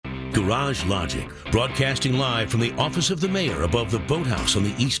Garage Logic, broadcasting live from the office of the mayor above the boathouse on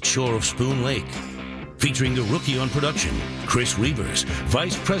the east shore of Spoon Lake. Featuring the rookie on production, Chris Reavers,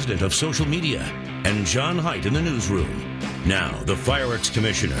 vice president of social media, and John Height in the newsroom. Now, the fireworks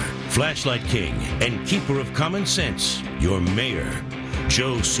commissioner, flashlight king, and keeper of common sense, your mayor,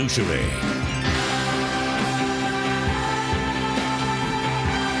 Joe Soucheray.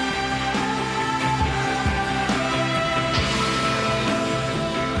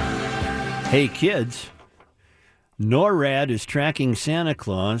 Hey kids, NORAD is tracking Santa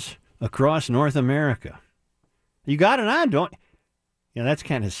Claus across North America. You got it on, don't you? Yeah, that's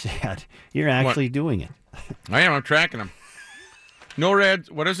kind of sad. You're actually doing it. I am. I'm tracking them. NORAD,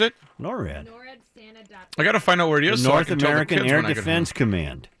 what is it? NORAD. NORADSanta.org. I got to find out where it is. The so I North can tell the American kids Air when I get Defense home.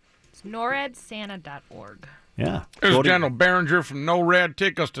 Command. It's NORADSanta.org. Yeah. There's Go to- General Behringer from NORAD.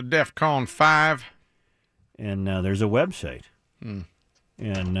 Take us to DEFCON 5. And there's a website. And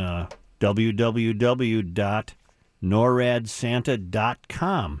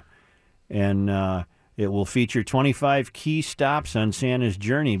www.noradsanta.com. And it will feature 25 key stops on Santa's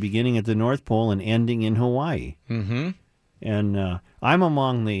journey, beginning at the North Pole and ending in Hawaii. Mm-hmm. And I'm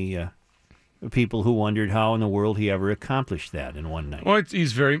among the people who wondered how in the world he ever accomplished that in one night. Well,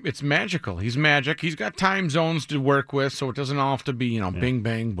 it's magical. He's magic. He's got time zones to work with, so it doesn't all have to be, bing,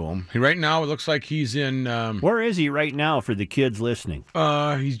 bang, boom. Right now, it looks like he's in... Where is he right now for the kids listening?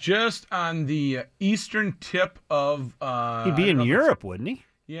 He's just on the eastern tip of... He'd be in Europe, wouldn't he?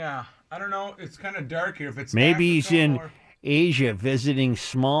 Yeah. I don't know. It's kind of dark here. If it's Maybe he's Africa in or... Asia visiting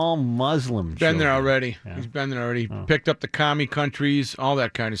small Muslim children. Been there already. Yeah. He's been there already. Picked up the commie countries, all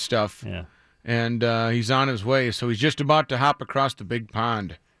that kind of stuff. Yeah. And he's on his way, so he's just about to hop across the big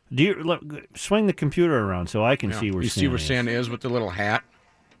pond. Do you look, swing the computer around so I can see where you Santa see where is. Santa is with the little hat?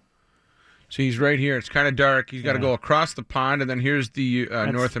 See, he's right here. It's kind of dark. He's got to go across the pond, and then here's the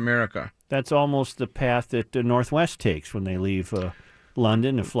North America. That's almost the path that Northwest takes when they leave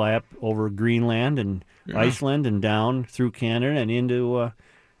London and fly up over Greenland and Iceland and down through Canada and into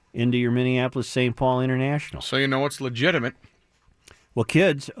your Minneapolis St. Paul International. So you know it's legitimate. Well,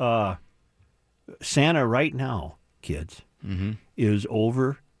 kids, Santa right now, kids, is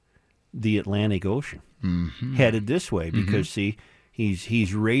over the Atlantic Ocean, headed this way because see,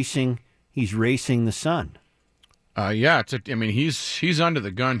 he's racing the sun. Yeah, he's under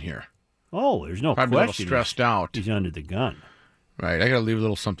the gun here. Oh, there's no Probably a little question. stressed out. He's under the gun. Right, I got to leave a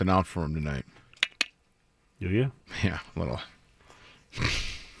little something out for him tonight. Do you? Yeah, a little.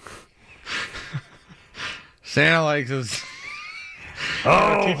 Santa likes his...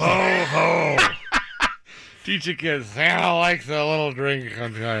 Ho, ho, ho. Teach a kid, Santa likes a little drink.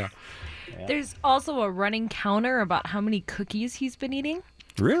 There's also a running counter about how many cookies he's been eating.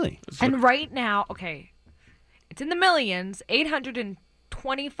 Really? And right now, okay, it's in the millions,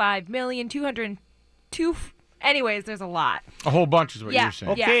 825,202. Anyways, there's a lot. A whole bunch is what Yeah. you're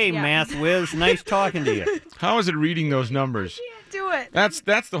saying. Okay, Yeah. Math Whiz, nice talking to you. How is it reading those numbers? Do it. That's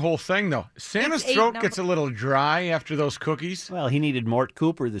the whole thing, though. Santa's It's throat 8 gets a little dry after those cookies. Well, he needed Mort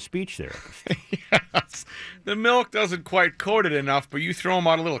Cooper, the speech therapist. Yes. The milk doesn't quite coat it enough, but you throw him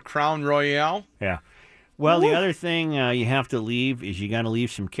out a little Crown Royale. Yeah. Well, the other thing you have to leave is you got to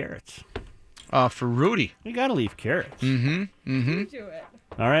leave some carrots. For Rudy. You got to leave carrots. Do it.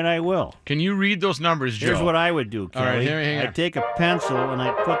 All right, I will. Can you read those numbers, Joe? Here's what I would do, All right, Kelly. hang on. I'd take a pencil and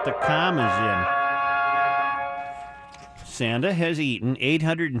I'd put the commas in. Santa has eaten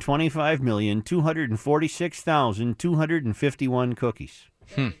 825,246,251 cookies.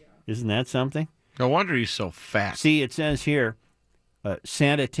 Isn't that something? No wonder he's so fat. See, it says here,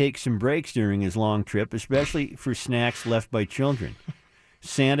 Santa takes some breaks during his long trip, especially for snacks left by children.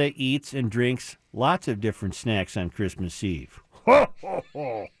 Santa eats and drinks lots of different snacks on Christmas Eve. Ho, ho,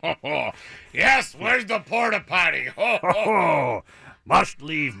 ho, ho, ho. Yes, where's the porta potty? Ho, ho, ho. Must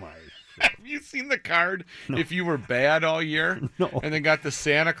leave my... Have you seen the card? If you were bad all year, No. and then got the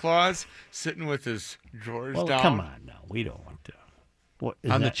Santa Claus sitting with his drawers Well, down come on now. We don't want to... What,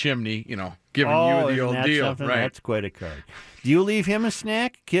 is on the that- chimney, giving Oh, you the isn't old that deal, something? right? That's quite a card. Do you leave him a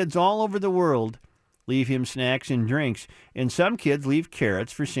snack? Kids all over the world leave him snacks and drinks, and some kids leave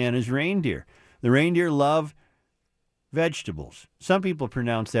carrots for Santa's reindeer. The reindeer love vegetables. Some people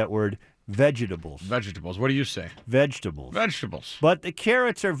pronounce that word vegetables. Vegetables. What do you say? Vegetables. Vegetables. But the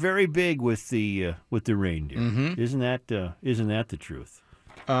carrots are very big with the reindeer. Mm-hmm. Isn't that the truth?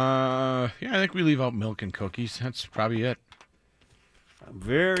 Yeah, I think we leave out milk and cookies. That's probably it. I'm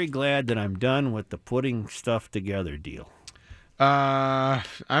very glad that I'm done with the putting stuff together deal. I'm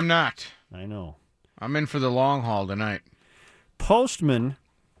not. I know. I'm in for the long haul tonight. Postman.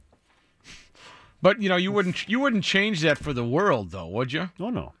 But you wouldn't change that for the world, though, would you? Oh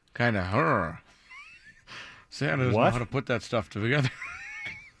no. kind of, Santa doesn't know What? how to put that stuff together.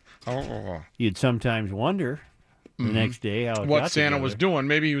 Oh. You'd sometimes wonder the next day how it What got Santa together. was doing.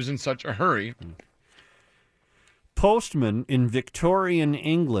 Maybe he was in such a hurry. Postmen in Victorian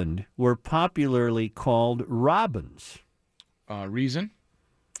England were popularly called robins. Reason?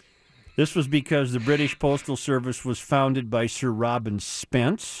 This was because the British Postal Service was founded by Sir Robin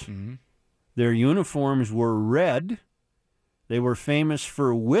Spence. Their uniforms were red. They were famous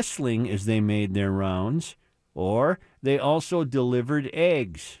for whistling as they made their rounds, or they also delivered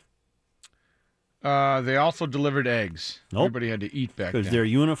eggs. They also delivered eggs. Nope. Everybody had to eat back Because then. their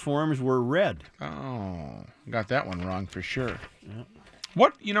uniforms were red. Oh, got that one wrong for sure.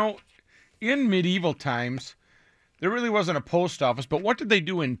 What, in medieval times, there really wasn't a post office, but what did they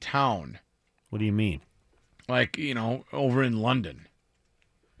do in town? What do you mean? Like, over in London,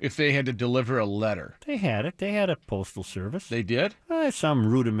 if they had to deliver a letter. They had it. They had a postal service. They did? Some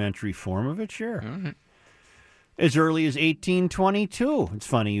rudimentary form of it, sure. All right. As early as 1822. It's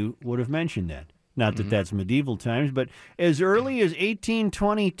funny you would have mentioned that. Not that that's medieval times, but as early as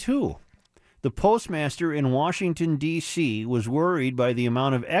 1822, the postmaster in Washington, D.C. was worried by the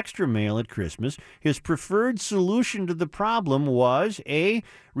amount of extra mail at Christmas. His preferred solution to the problem was A,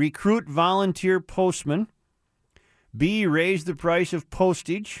 recruit volunteer postmen, B, raise the price of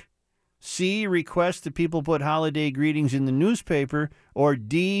postage, C, request that people put holiday greetings in the newspaper, or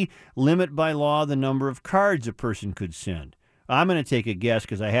D, limit by law the number of cards a person could send. I'm going to take a guess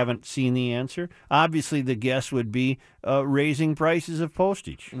because I haven't seen the answer. Obviously, the guess would be raising prices of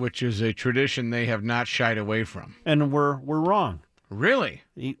postage. Which is a tradition they have not shied away from. And we're wrong. Really?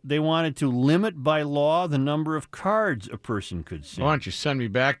 They wanted to limit by law the number of cards a person could send. Why don't you send me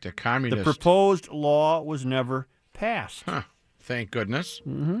back to The communist? proposed law was never passed. Huh. Thank goodness.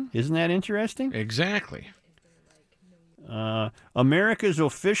 Isn't that interesting? Exactly. America's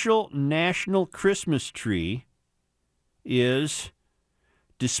official national Christmas tree is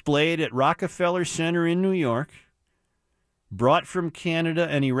displayed at Rockefeller Center in New York, brought from Canada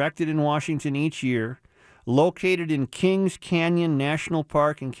and erected in Washington each year, located in Kings Canyon National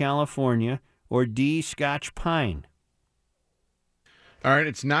Park in California, or D, Scotch pine. All right,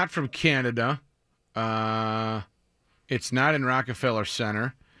 it's not from Canada. It's not in Rockefeller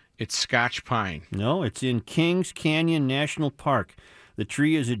Center. It's Scotch pine. No, it's in Kings Canyon National Park. The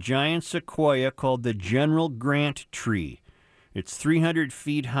tree is a giant sequoia called the General Grant tree. It's 300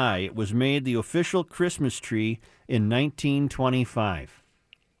 feet high. It was made the official Christmas tree in 1925.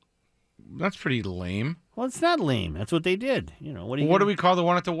 That's pretty lame. Well, it's not lame. That's what they did. What do you? What do we call the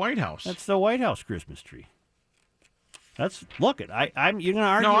one at the White House? That's the White House Christmas tree. Look it. You're going to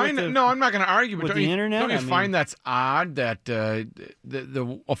argue? I'm not going to argue. But with don't the you, internet? Don't you find that's odd that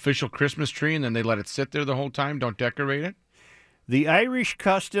the official Christmas tree and then they let it sit there the whole time? Don't decorate it. The Irish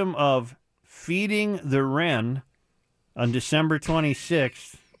custom of feeding the wren on December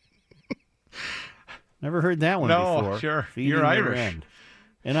 26th. Never heard that one No, before. sure. Feeding You're the Irish. wren.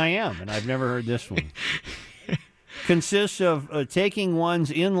 And I am, and I've never heard this one. Consists of taking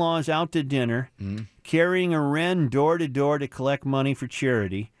one's in-laws out to dinner, carrying a wren door to door to collect money for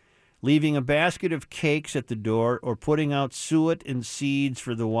charity, leaving a basket of cakes at the door, or putting out suet and seeds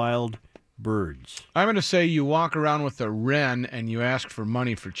for the wild birds. I'm going to say you walk around with a wren and you ask for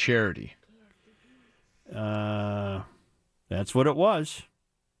money for charity. That's what it was.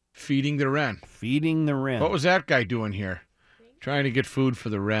 Feeding the wren. Feeding the wren. What was that guy doing here? Trying to get food for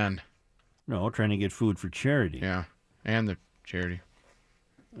the wren. No, trying to get food for charity. Yeah, and the charity.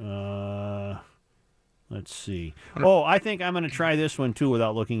 Let's see. Oh, I think I'm going to try this one too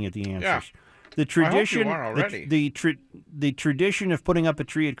without looking at the answers. Yeah. The tradition, are already. the tradition of putting up a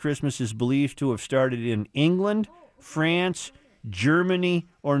tree at Christmas is believed to have started in England, France, Germany,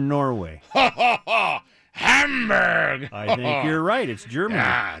 or Norway. Hamburg! I think you're right. It's Germany.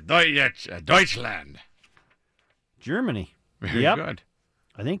 Yeah, Deutschland. Germany. Very Yep. good.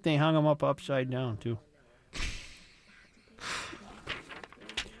 I think they hung them up upside down too.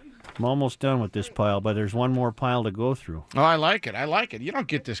 I'm almost done with this pile, but there's one more pile to go through. Oh, I like it. I like it. You don't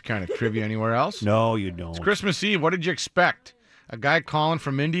get this kind of trivia anywhere else. No, you don't. It's Christmas Eve. What did you expect? A guy calling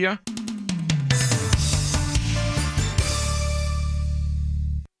from India?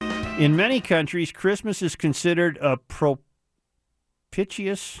 In many countries, Christmas is considered a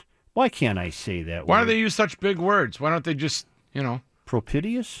propitious. Why can't I say that Why word? do they use such big words? Why don't they just,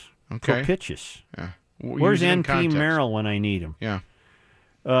 Propitious? Okay. Propitious. Yeah. Where's Use it in NP context. Merrill when I need him? Yeah.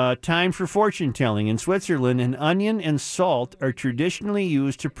 Time for fortune telling. In Switzerland, an onion and salt are traditionally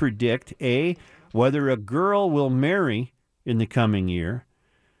used to predict A, whether a girl will marry in the coming year,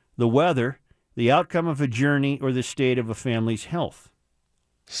 the weather, the outcome of a journey, or the state of a family's health.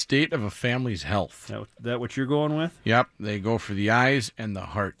 State of a family's health. That what you're going with? Yep, they go for the eyes and the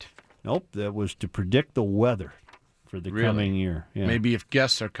heart. Nope, that was to predict the weather for the Really? coming year. Yeah. Maybe if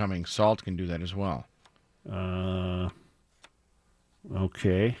guests are coming, salt can do that as well.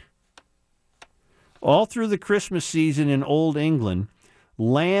 Okay. All through the Christmas season in Old England,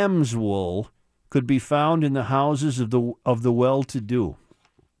 lamb's wool could be found in the houses of the well-to-do.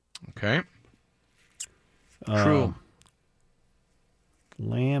 Okay. True.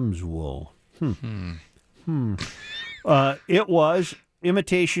 Lamb's wool. It was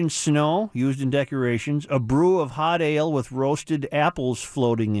imitation snow used in decorations, a brew of hot ale with roasted apples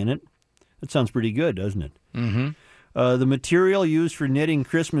floating in it. That sounds pretty good, doesn't it? Mm-hmm. The material used for knitting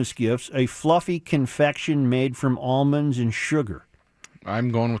Christmas gifts, a fluffy confection made from almonds and sugar. I'm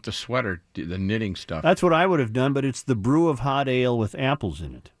going with the sweater, the knitting stuff. That's what I would have done, but it's the brew of hot ale with apples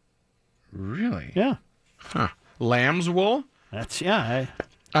in it. Really? Yeah. Huh. Lamb's wool?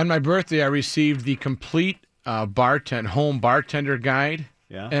 On my birthday, I received the complete home bartender guide,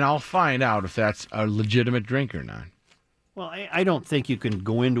 and I'll find out if that's a legitimate drink or not. Well, I don't think you can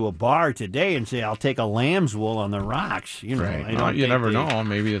go into a bar today and say, I'll take a lamb's wool on the rocks. You know, Right. You never know.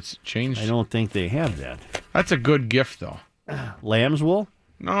 Maybe it's changed. I don't think they have that. That's a good gift, though. Lamb's wool?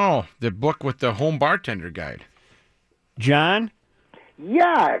 No, the book with the home bartender guide. John?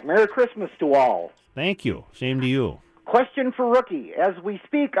 Yeah, Merry Christmas to all. Thank you. Same to you. Question for Rookie. As we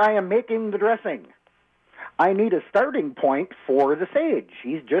speak, I am making the dressing. I need a starting point for the sage.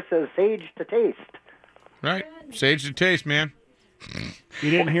 He just says sage to taste. Right. Sage to taste, man.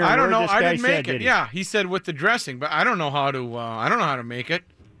 You didn't hear I don't word know. this I guy didn't said, make it. did he? Yeah, he said with the dressing, but I don't know how to. I don't know how to make it.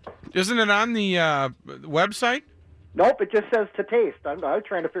 Isn't it on the website? Nope, it just says to taste. I'm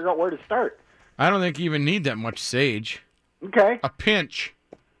trying to figure out where to start. I don't think you even need that much sage. Okay. A pinch.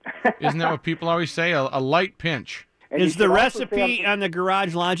 Isn't that what people always say? A light pinch. And Is you the should also recipe say- on the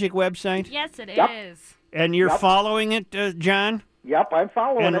Garage Logic website? Yes, it is. Yep. And you're Yep. following it, John? Yep, I'm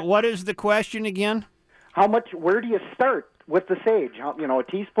following And it. what is the question again? Where do you start with the sage? A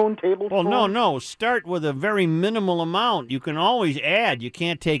teaspoon, tablespoon? Well, no. Start with a very minimal amount. You can always add. You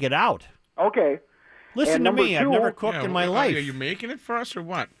can't take it out. Okay. Listen And to number me. I've two- never cooked in my life. Are you making it for us or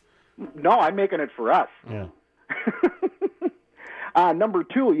what? No, I'm making it for us. Yeah. Number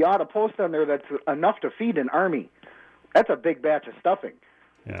two, you ought to post on there that's enough to feed an army. That's a big batch of stuffing.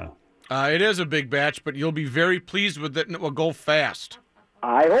 Yeah. It is a big batch, but you'll be very pleased with it, and it will go fast.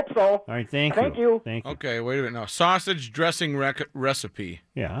 I hope so. All right. Thank you. Thank you. Okay, wait a minute now. Sausage dressing recipe.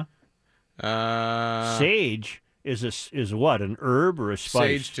 Yeah. Uh, Sage is what? An herb or a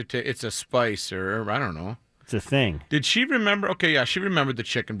spice? Sage it's a spice or herb. I don't know. It's a thing. Did she remember? Okay, yeah, she remembered the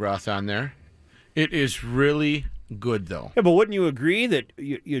chicken broth on there. It is really good, though. Yeah, but wouldn't you agree that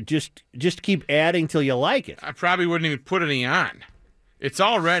you just keep adding till you like it? I probably wouldn't even put any on. It's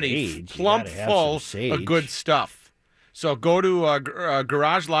already Sage, you plump gotta have full some sage. of good stuff. So go to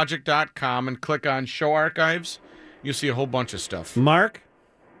garagelogic.com and click on Show Archives. You'll see a whole bunch of stuff. Mark?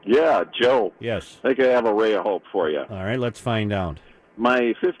 Yeah, Joe. Yes. I think I have a ray of hope for you. All right, let's find out.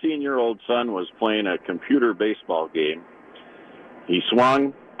 My 15-year-old son was playing a computer baseball game. He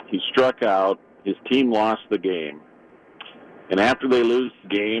swung, he struck out, his team lost the game. And after they lose the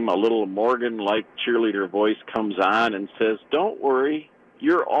game, a little Morgan-like cheerleader voice comes on and says, "Don't worry,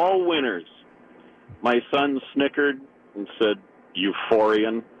 you're all winners." My son snickered and said,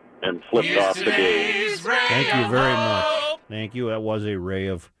 "Euphorian," and flipped off the game. Thank you very much. Thank you. That was a ray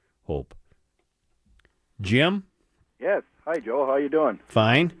of hope. Jim? Yes. Hi, Joe. How you doing?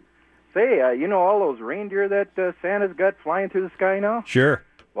 Fine. Say, all those reindeer that Santa's got flying through the sky now? Sure.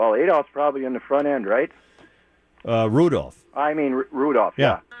 Well, Adolf's probably in the front end, right? Rudolph. I mean Rudolph.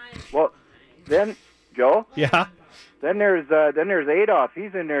 Yeah. Well, then Joe. Yeah. Then there's Adolf.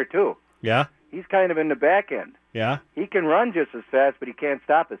 He's in there too. Yeah. He's kind of in the back end. Yeah. He can run just as fast, but he can't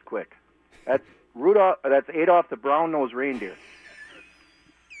stop as quick. That's Rudolph. That's Adolf the brown-nosed reindeer.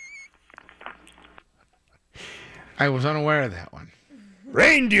 I was unaware of that one.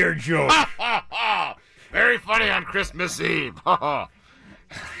 Reindeer joke. Very funny on Christmas Eve.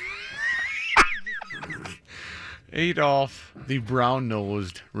 Adolf, the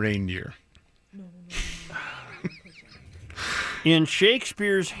brown-nosed reindeer. In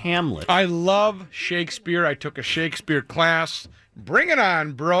Shakespeare's Hamlet. I love Shakespeare. I took a Shakespeare class. Bring it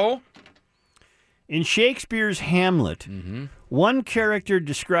on, bro. In Shakespeare's Hamlet, one character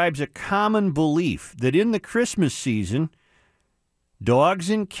describes a common belief that in the Christmas season, dogs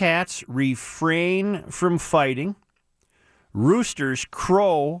and cats refrain from fighting, roosters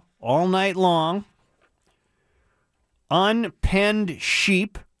crow all night long, unpenned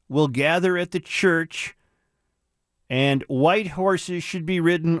sheep will gather at the church, And white horses should be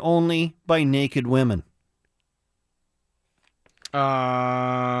ridden only by naked women.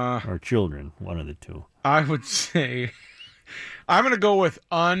 Or children, one of the two. I would say, I'm going to go with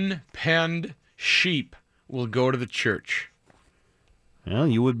unpenned sheep will go to the church. Well,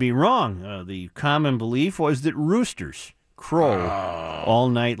 you would be wrong. The common belief was that roosters crow all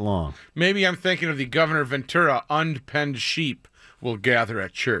night long. Maybe I'm thinking of the Governor Ventura, unpenned sheep will gather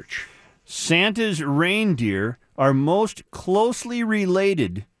at church. Santa's reindeer are most closely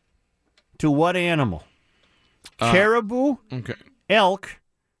related to what animal? Caribou, Okay. elk,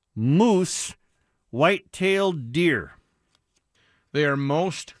 moose, white-tailed deer. They are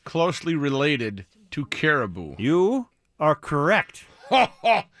most closely related to caribou. You are correct.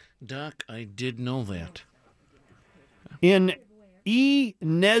 Doc, I did know that. In E.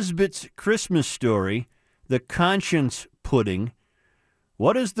 Nesbitt's Christmas story, The Conscience Pudding,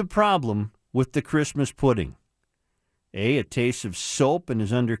 what is the problem with the Christmas pudding? A, it tastes of soap and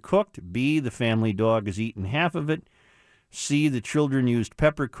is undercooked. B, the family dog has eaten half of it. C, the children used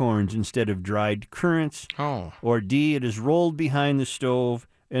peppercorns instead of dried currants. Oh. Or D, it is rolled behind the stove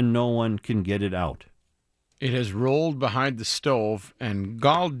and no one can get it out. It has rolled behind the stove, and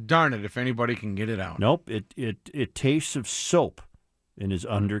gall darn it if anybody can get it out. Nope, it tastes of soap and is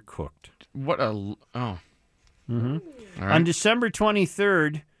undercooked. What a... Oh. Mm-hmm. All right. On December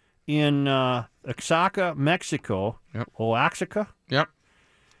 23rd in Oaxaca, Mexico, Oaxaca? Yep.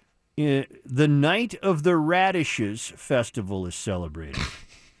 The Night of the Radishes festival is celebrated.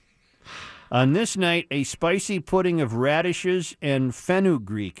 On this night, a spicy pudding of radishes and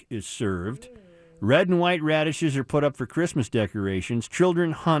fenugreek is served. Red and white radishes are put up for Christmas decorations.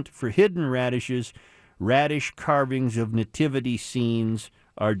 Children hunt for hidden radishes. Radish carvings of nativity scenes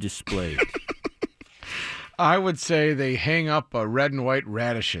are displayed. I would say they hang up red and white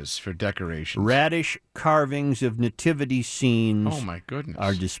radishes for decorations. Radish carvings of nativity scenes Oh, my goodness.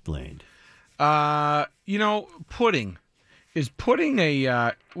 are displayed. Pudding. Is pudding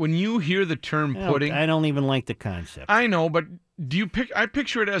a... when you hear the term pudding... I don't even like the concept. I know, but I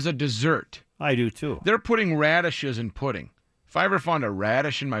picture it as a dessert. I do, too. They're putting radishes in pudding. If I ever found a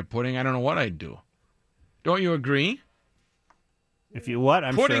radish in my pudding, I don't know what I'd do. Don't you agree? If you what?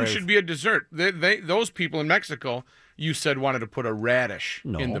 Pudding should be a dessert. Those people in Mexico, you said, wanted to put a radish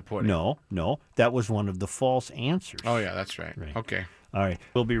in the pudding. No. That was one of the false answers. Oh, yeah, that's right. Okay. All right.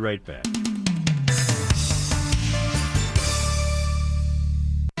 We'll be right back.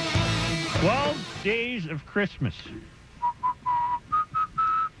 12 Days of Christmas.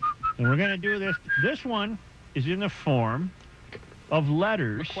 And we're going to do this. This one is in the form of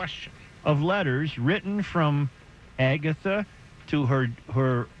letters. A question. Of letters written from Agatha to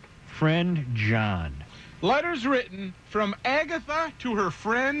her friend John. Letters written from Agatha to her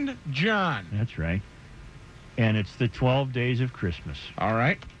friend John. That's right. And it's the 12 Days of Christmas. All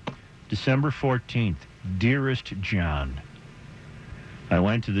right. December 14th. Dearest John, I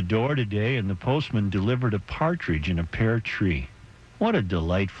went to the door today and the postman delivered a partridge in a pear tree. What a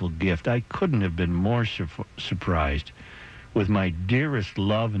delightful gift. I couldn't have been more surprised. With my dearest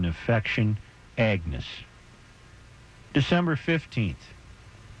love and affection, Agnes. December 15th.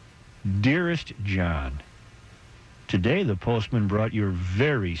 Dearest John, today the postman brought your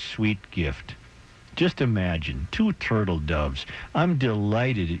very sweet gift. Just imagine, 2 turtle doves. I'm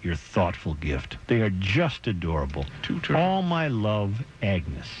delighted at your thoughtful gift. They are just adorable. 2 turtle. All my love,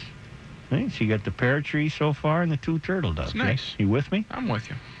 Agnes. So you got the pear tree so far and the 2 turtle doves. It's nice. You with me? I'm with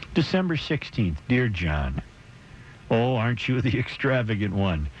you. December 16th. Dear John, oh, aren't you the extravagant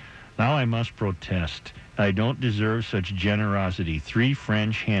one? Now I must protest. I don't deserve such generosity. 3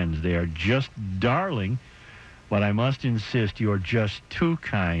 French hens. They are just darling, but I must insist you're just too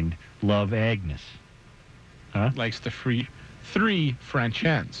kind. Love, Agnes. Huh? Likes the 3 French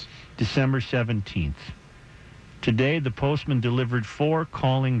hens. December 17th. Today the postman delivered 4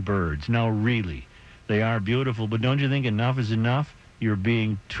 calling birds. Now really, they are beautiful, but don't you think enough is enough? You're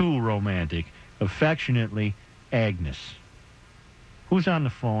being too romantic. Affectionately, Agnes. Who's on the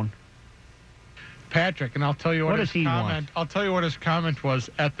phone? Patrick, and I'll tell you what does he want? I'll tell you what his comment was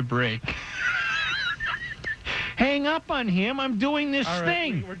at the break. Hang up on him. I'm doing this All right,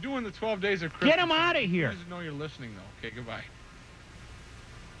 thing. we're doing the 12 Days of Christmas. Get him out of here. He doesn't know you're listening, though. Okay, goodbye.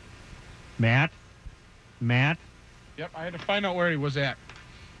 Matt? Yep, I had to find out where he was at.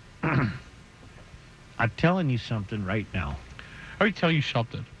 I'm telling you something right now. I will tell you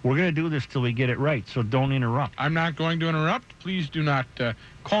something. We're going to do this till we get it right, so don't interrupt. I'm not going to interrupt. Please do not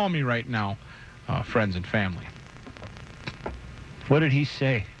call me right now, friends and family. What did he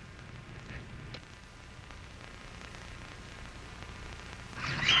say?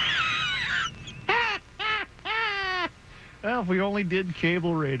 Well, if we only did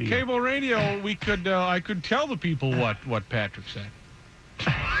cable radio. Cable radio, we could. I could tell the people what Patrick said.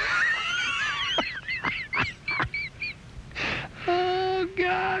 Oh,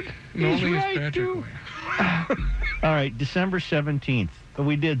 God. He's Only right, Patrick too. way. All right, December 17th.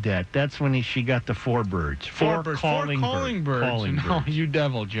 We did that. That's when she got the four birds. Four calling birds. Calling No, birds. you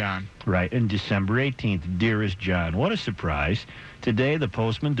devil, John. Right, and December 18th, Dearest John. What a surprise. Today, the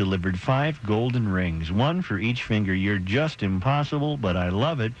postman delivered 5 golden rings, one for each finger. You're just impossible, but I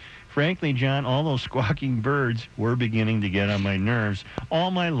love it. Frankly, John, all those squawking birds were beginning to get on my nerves. All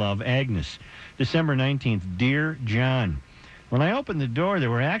my love, Agnes. December 19th, Dear John. When I opened the door, there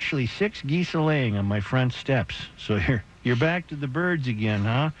were actually 6 geese laying on my front steps. So you're back to the birds again,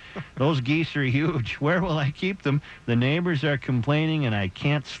 huh? Those geese are huge. Where will I keep them? The neighbors are complaining, and I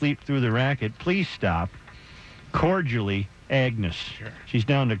can't sleep through the racket. Please stop. Cordially, Agnes. Sure. She's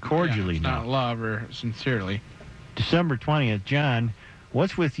down to cordially it's now. not love or sincerely. December 20th, John,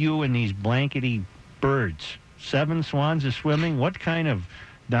 what's with you and these blankety birds? 7 swans a swimming? What kind of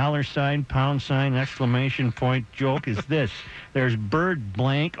 $, pound sign, exclamation point joke is this? There's bird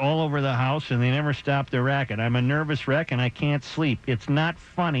blank all over the house, and they never stop their racket. I'm a nervous wreck, and I can't sleep. It's not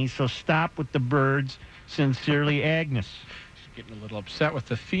funny, so stop with the birds. Sincerely, Agnes. She's getting a little upset with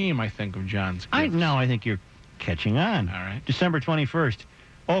the theme, I think, of John's gifts. I think you're catching on. All right. December 21st.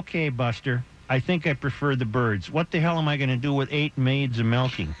 Okay, Buster. I think I prefer the birds. What the hell am I going to do with 8 maids of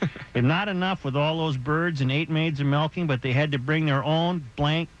milking? If not enough with all those birds and 8 maids of milking, but they had to bring their own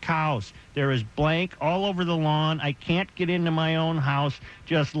blank cows. There is blank all over the lawn. I can't get into my own house.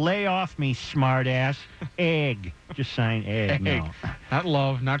 Just lay off me, smartass. Egg. Just sign egg. No. Not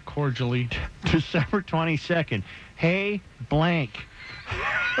love, not cordially. December 22nd. Hey, blank.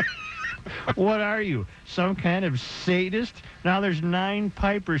 What are you? Some kind of sadist? Now there's 9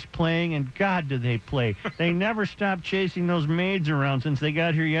 pipers playing, and God, do they play. They never stop chasing those maids around since they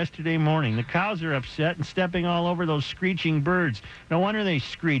got here yesterday morning. The cows are upset and stepping all over those screeching birds. No wonder they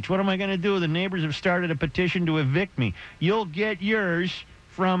screech. What am I going to do? The neighbors have started a petition to evict me. You'll get yours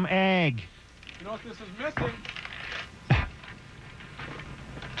from Ag. You know what this is missing?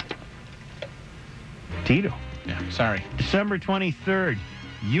 Tito. Yeah, sorry. December 23rd.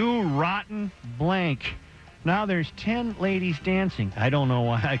 You rotten blank. Now there's 10 ladies dancing. I don't know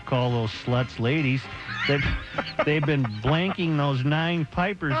why I call those sluts ladies. They've been blanking those 9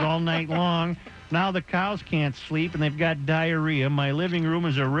 pipers all night long. Now the cows can't sleep and they've got diarrhea. My living room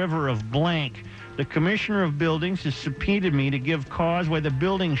is a river of blank. The commissioner of buildings has subpoenaed me to give cause why the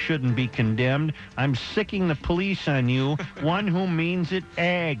building shouldn't be condemned. I'm sicking the police on you. One who means it,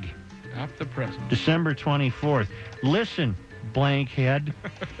 Ag. Not the president. December 24th. Listen, blankhead.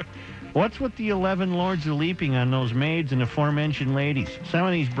 What's with the 11 lords of leaping on those maids and aforementioned ladies? Some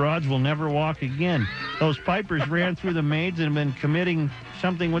of these broads will never walk again. Those pipers ran through the maids and have been committing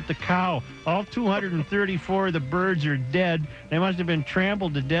something with the cow. All 234 of the birds are dead. They must have been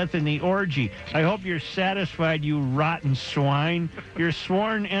trampled to death in the orgy. I hope you're satisfied, you rotten swine. Your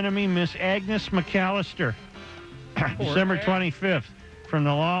sworn enemy, Miss Agnes McAllister. December 25th. From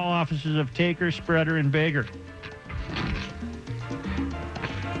the law offices of Taker, Spreader, and Baker.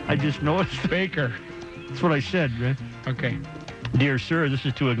 I just noticed. Baker. That's what I said, right? Okay. Dear sir, this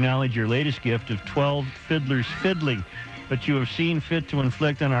is to acknowledge your latest gift of 12 fiddlers fiddling, but you have seen fit to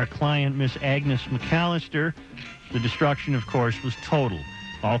inflict on our client, Miss Agnes McAllister. The destruction, of course, was total.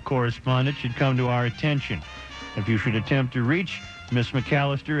 All correspondence should come to our attention. If you should attempt to reach Miss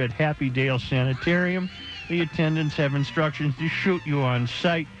McAllister at Happy Dale Sanitarium, the attendants have instructions to shoot you on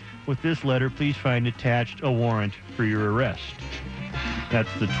sight. With this letter, please find attached a warrant for your arrest. That's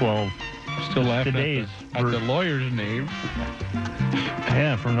the 12. Still laughing Today's at the lawyer's name.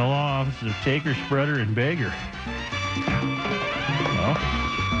 Yeah, from the law offices of Taker, Spreader, and Baker. Well,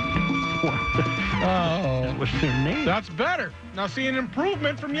 Oh, what's their name? that's better. Now see an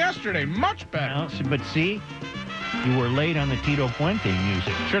improvement from yesterday. Much better. Well, but see, you were late on the Tito Puente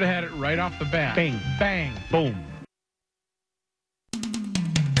music. Should have had it right off the bat. Bang. Bang. Boom.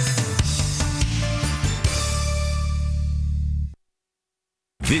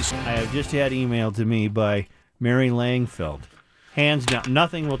 I have just had emailed to me by Mary Langfeld. Hands down,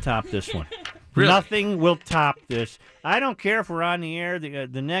 nothing will top this one. Really? Nothing will top this. I don't care if we're on the air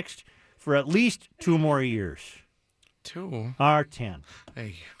the next for at least 2 more years. 2. Or 10.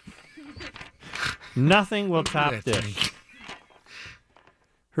 Hey. Nothing will top That's this. me.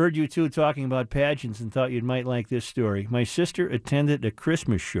 Heard you two talking about pageants and thought you might like this story. My sister attended a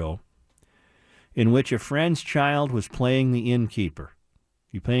Christmas show in which a friend's child was playing the innkeeper.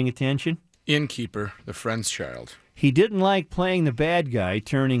 You paying attention? Innkeeper, the friend's child. He didn't like playing the bad guy,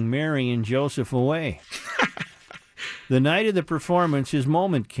 turning Mary and Joseph away. The night of the performance, his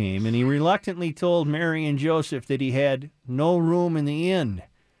moment came, and he reluctantly told Mary and Joseph that he had no room in the inn.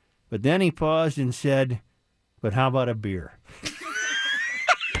 But then he paused and said, "But how about a beer?"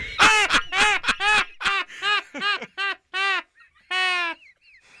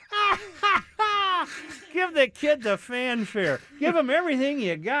 Give the kid the fanfare. Give him everything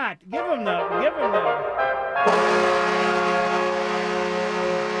you got. Give him the.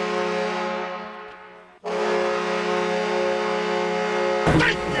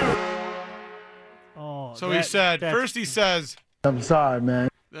 Oh, So he said, first he says, I'm sorry, man.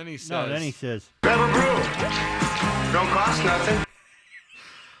 then he says, No, then he says, Grab a brew. Don't cost nothing.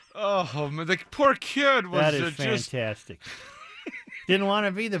 oh, man, the poor kid was that is just, fantastic. Didn't want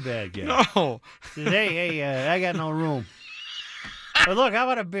to be the bad guy. no. Says, hey, I got no room. But look, how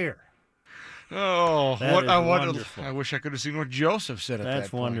about a beer? Oh, That what is I wanted. wonderful. I wish I could have seen what Joseph said at that That's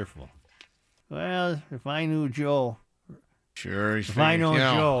point. wonderful. Well, if I knew Joe, Sure, he's If I know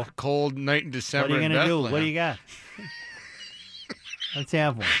Joe, cold night in December. what are you in going to do? Bethlehem. What do you got? Let's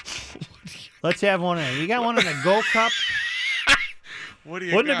have one. Let's have one. You got one in a Go Cup? What do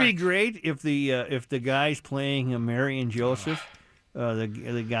you Wouldn't got? it be great if the guys playing Mary and Joseph,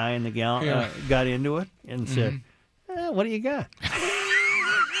 the guy and the gal, Yeah. got into it and said, "What do you got?"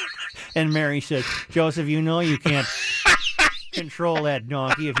 And Mary said, "Joseph, you know you can't control that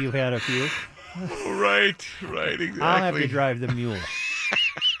donkey if you've had a few. Right, exactly. I'll have to drive the mule."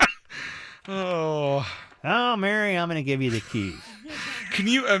 Oh, "Oh, Mary, I'm going to give you the keys." can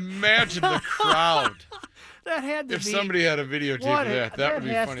you imagine the crowd? That had to If be. somebody had a videotape of that would be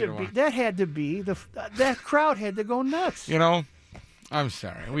has funny to to watch. That had to be that crowd had to go nuts. You know, I'm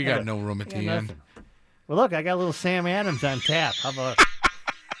sorry. We got Yeah. no room at the Yeah, end. nothing. Well, look, I got a little Sam Adams on tap. How about?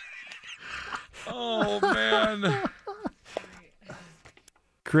 Oh, man.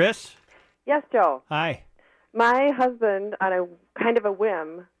 Chris? Yes, Joe. Hi. My husband, on a kind of a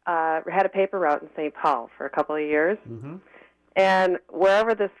whim, had a paper route in St. Paul for a couple of years. Mm-hmm. And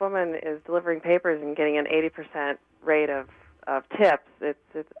wherever this woman is delivering papers and getting an 80% rate of tips,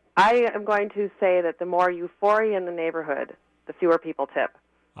 I am going to say that the more euphoria in the neighborhood, the fewer people tip.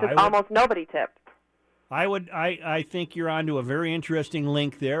 Because almost nobody tipped. I think you're onto a very interesting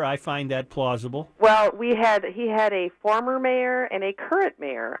link there. I find that plausible. Well, he had a former mayor and a current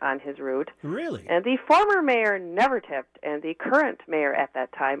mayor on his route. Really? And the former mayor never tipped, and the current mayor at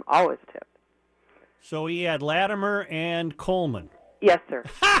that time always tipped. So he had Latimer and Coleman. Yes, sir.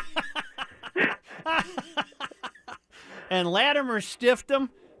 And Latimer stiffed him,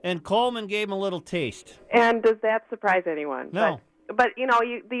 and Coleman gave him a little taste. And does that surprise anyone? No. But you know,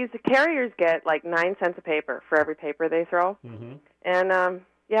 these carriers get like 9 cents a paper for every paper they throw. Mm-hmm. And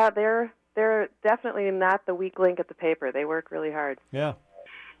yeah, they're definitely not the weak link at the paper. They work really hard. Yeah.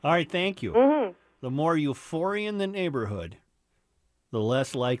 All right, thank you. Mm-hmm. The more euphoria in the neighborhood, the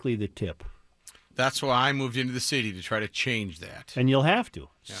less likely the tip. That's why I moved into the city, to try to change that. And you'll have to,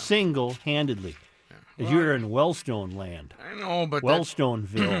 Yeah. single-handedly. Because you're in Wellstone land. I know, but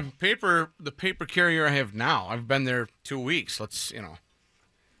Wellstoneville. the paper carrier I have now, I've been there 2 weeks. Let's,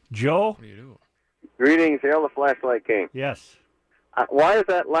 Joe? What do you do? Greetings, Hail the Flashlight King. Yes. Why is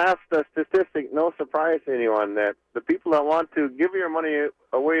that last statistic no surprise to anyone, that the people that want to give your money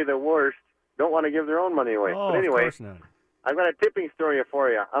away the worst don't want to give their own money away? Oh, but anyway, of course not. I've got a tipping story for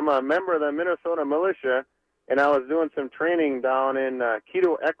you. I'm a member of the Minnesota militia, and I was doing some training down in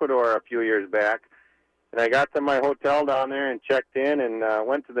Quito, Ecuador a few years back. And I got to my hotel down there and checked in and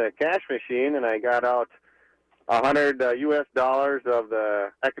went to the cash machine, and I got out $100 US of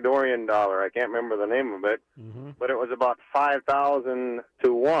the Ecuadorian dollar. I can't remember the name of it, but it was about 5,000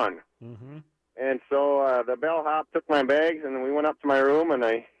 to 1. Mm-hmm. And so the bellhop took my bags, and we went up to my room,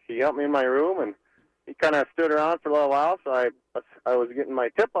 and he helped me in my room, and he kind of stood around for a little while. So I was getting my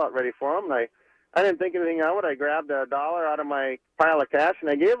tip out ready for him, and I didn't think anything of it. I grabbed $1 out of my pile of cash, and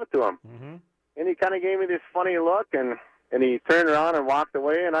I gave it to him. Mm-hmm. And he kind of gave me this funny look, and he turned around and walked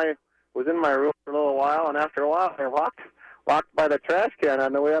away, and I was in my room for a little while, and after a while I walked by the trash can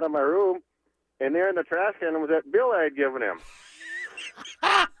on the way out of my room, and there in the trash can was that bill I had given him.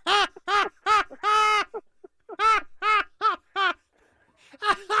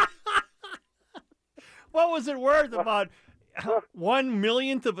 What was it worth? About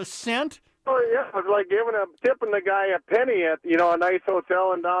 1/1,000,000th of a cent? Oh, yeah, it was like giving tipping the guy a penny at, a nice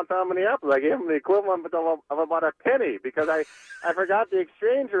hotel in downtown Minneapolis. I gave him the equivalent of about a penny because I forgot the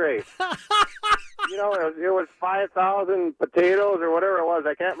exchange rate. It was 5,000 potatoes or whatever it was.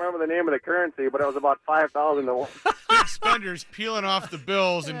 I can't remember the name of the currency, but it was about 5,000 to 1. Big Spender's peeling off the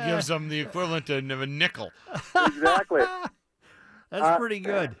bills and gives them the equivalent of a nickel. Exactly. That's pretty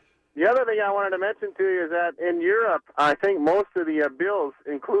good. The other thing I wanted to mention to you is that in Europe, I think most of the bills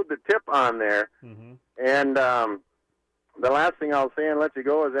include the tip on there. Mm-hmm. And the last thing I'll say and let you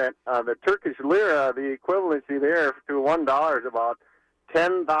go is that the Turkish lira, the equivalency there to $1 is about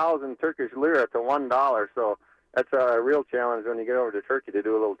 10,000 Turkish lira to $1. So that's a real challenge when you get over to Turkey to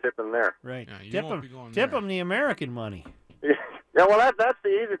do a little tipping there. Right. Yeah, you tip won't be going them. there. Tip them the American money. Yeah, well, that's the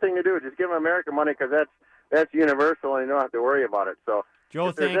easy thing to do. Just give them American money because that's universal and you don't have to worry about it. So Joe,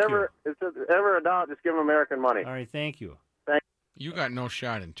 if there's ever a doubt, just give them American money. All right, thank you. You got no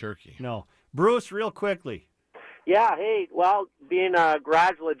shot in Turkey. No. Bruce, real quickly. Yeah, hey, well, being a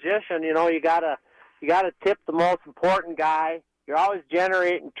garage logician, you know, you gotta tip the most important guy. You're always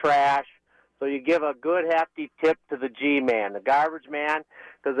generating trash, so you give a good hefty tip to the G-man, the garbage man,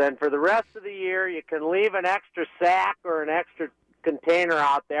 because then for the rest of the year you can leave an extra sack or an extra container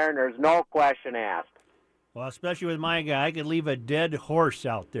out there, and there's no question asked. Well, especially with my guy, I could leave a dead horse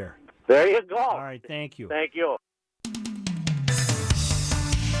out there. There you go. All right, thank you. Thank you.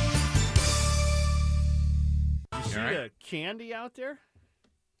 You see All right. the candy out there?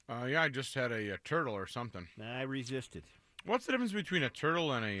 Yeah, I just had a turtle or something. I resisted. What's the difference between a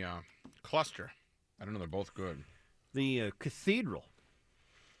turtle and a cluster? I don't know. They're both good. The Cathedral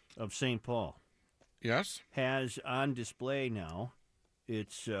of St. Paul Yes? has on display now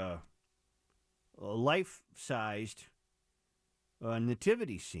its a life-sized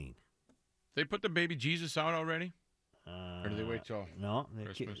nativity scene. They put the baby Jesus out already? Or do they wait till No,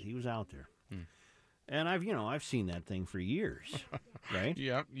 Christmas? he was out there. And I've seen that thing for years, right?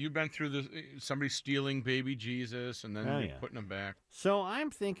 Yeah, you've been through this. Somebody stealing baby Jesus and then putting him back. So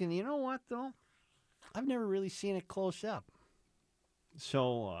I'm thinking, you know what, though? I've never really seen it close up.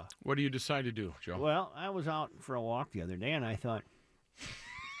 So what do you decide to do, Joe? Well, I was out for a walk the other day, and I thought,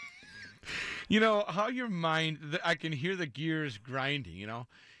 you know, how your mind, I can hear the gears grinding, you know.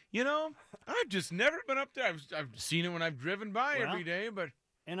 I've just never been up there. I've seen it when I've driven by every day, but...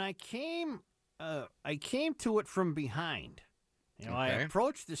 And I came to it from behind. I Okay.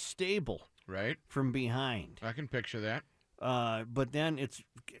 approached the stable from behind. I can picture that. But then it's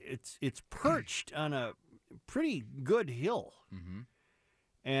perched on a pretty good hill. Mm-hmm.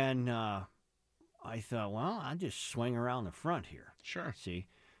 And I thought, well, I'll just swing around the front here. Sure. See?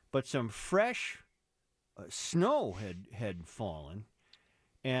 But some fresh snow had fallen,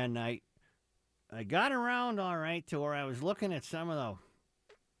 and I got around all right to where I was looking at some of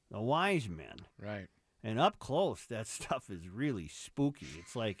the wise men. Right. And up close, that stuff is really spooky.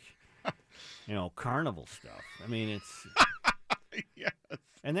 It's like, carnival stuff. I mean, it's... Yes.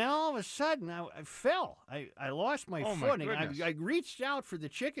 And then all of a sudden, I fell. I lost my Oh, my footing. goodness. I reached out for the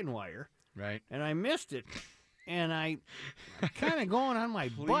chicken wire. Right. And I missed it. And I'm kind of going on my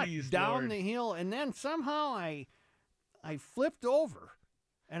butt Please, down Lord. the hill. And then somehow I flipped over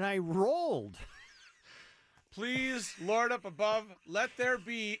and I rolled. Please, Lord up above, let there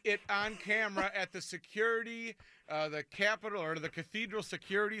be it on camera at the security, the Capitol or the Cathedral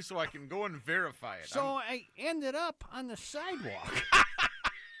security, so I can go and verify it. So I ended up on the sidewalk.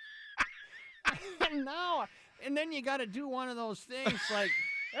 And then you got to do one of those things like,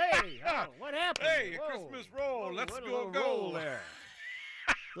 hey, what happened? Hey, a Whoa, Christmas roll. whoa, Let's what a go, little go. roll there.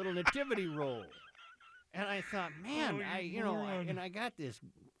 Little nativity roll. And I thought, man, moron. I got this,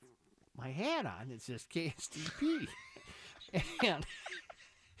 my hat on. It says KSTP. and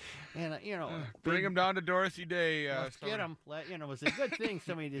bring him down to Dorothy Day. Let's get him. It was a good thing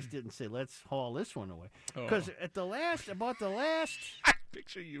somebody just didn't say, let's haul this one away. Because about the last... I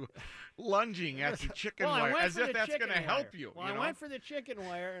picture you lunging at the chicken wire as if that's going to help you. Well, I went for the chicken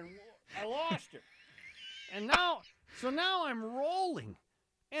wire, and I lost her. And now I'm rolling.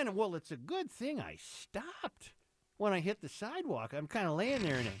 And, well, it's a good thing I stopped when I hit the sidewalk. I'm kind of laying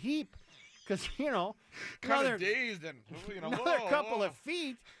there in a heap because, kind another, of dazed and another couple of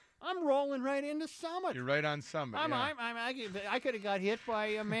feet, I'm rolling right into Summit. You're right on Summit. I could have got hit by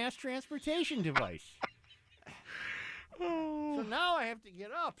a mass transportation device. So now I have to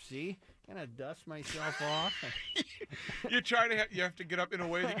get up, see? Kind of dust myself off. You have to get up in a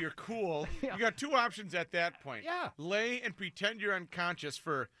way that you're cool. Yeah. You got two options at that point. Yeah. Lay and pretend you're unconscious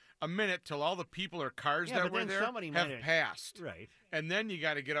for a minute till all the people or cars Yeah, that but were then there somebody have might have- passed. Right. And then you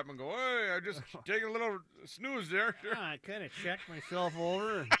got to get up and go, hey, I just taking a little snooze there. I kind of checked myself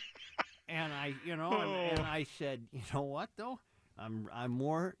over, and I said, you know what though? I'm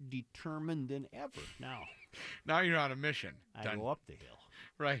more determined than ever now. Now you're on a mission. I Done. go up the hill.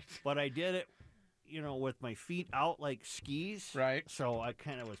 Right. But I did it, with my feet out like skis. Right. So I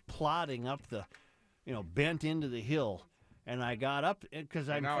kind of was plodding up the, bent into the hill, and I got up because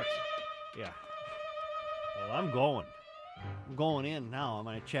I'm. Now it's... Yeah. Well, I'm going. I'm going in now. I'm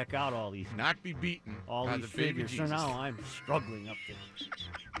going to check out all these. Not be beaten. All by these the baby figures. So Jesus. now I'm struggling up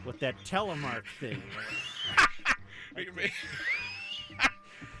with that telemark thing.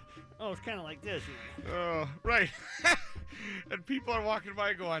 Oh, it's kind of like this. Oh, right. And people are walking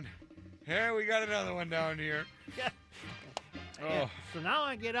by going, hey, we got another one down here. Yeah. Oh. So now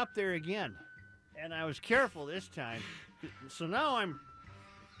I get up there again, and I was careful this time. So now I'm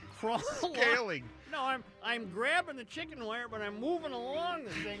crawling. Scaling. No, I'm grabbing the chicken wire, but I'm moving along the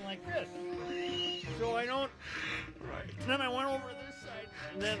thing like this. So I don't. Right. And then I went over this side,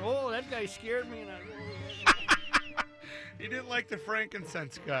 and then that guy scared me, and I. He didn't like the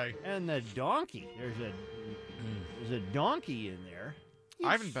frankincense guy. And the donkey. There's a donkey in there.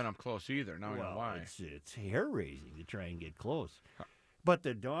 I haven't been up close either. Now I know why. It's hair raising to try and get close. But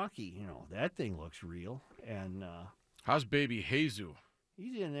the donkey, that thing looks real. And how's baby Jesus?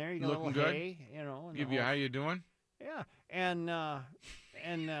 He's in there. He got looking a good. little hay, Give you how you doing? Yeah, and you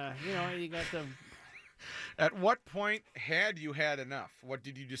got the. At what point had you had enough? What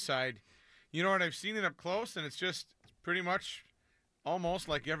did you decide? You know what? I've seen it up close, and it's pretty much almost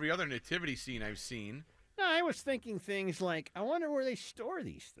like every other nativity scene I've seen. No, I was thinking things like, I wonder where they store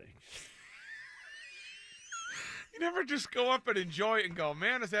these things. You never just go up and enjoy it and go,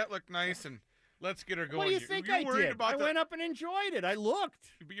 man, does that look nice? And let's get her going. What do you think I did? I went up and enjoyed it. I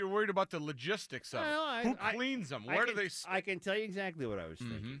looked. But you're worried about the logistics of it. Who cleans them? Where do they? I can tell you exactly what I was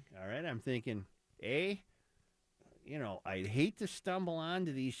thinking. All right, I'm thinking, I'd hate to stumble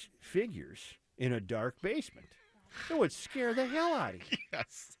onto these figures in a dark basement. It would scare the hell out of you.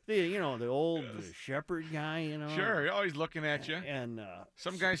 Yes. The old shepherd guy, Sure, you're always looking at you. And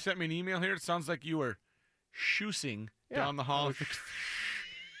some guy sent me an email here. It sounds like you were shoosing down the hall.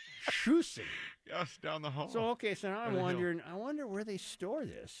 Shoosing. Yes, down the hall. So now I'm wondering. I wonder where they store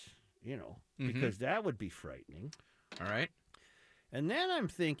this. Because that would be frightening. All right. And then I'm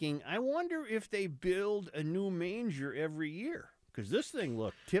thinking, I wonder if they build a new manger every year because this thing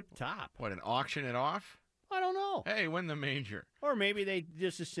looked tip top. What, an auction it off? I don't know. Hey, win the manger. Or maybe they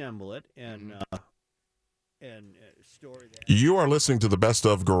disassemble it and store that. You are listening to the best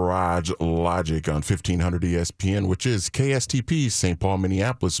of Garage Logic on 1500 ESPN, which is KSTP, St. Paul,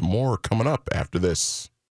 Minneapolis. More coming up after this.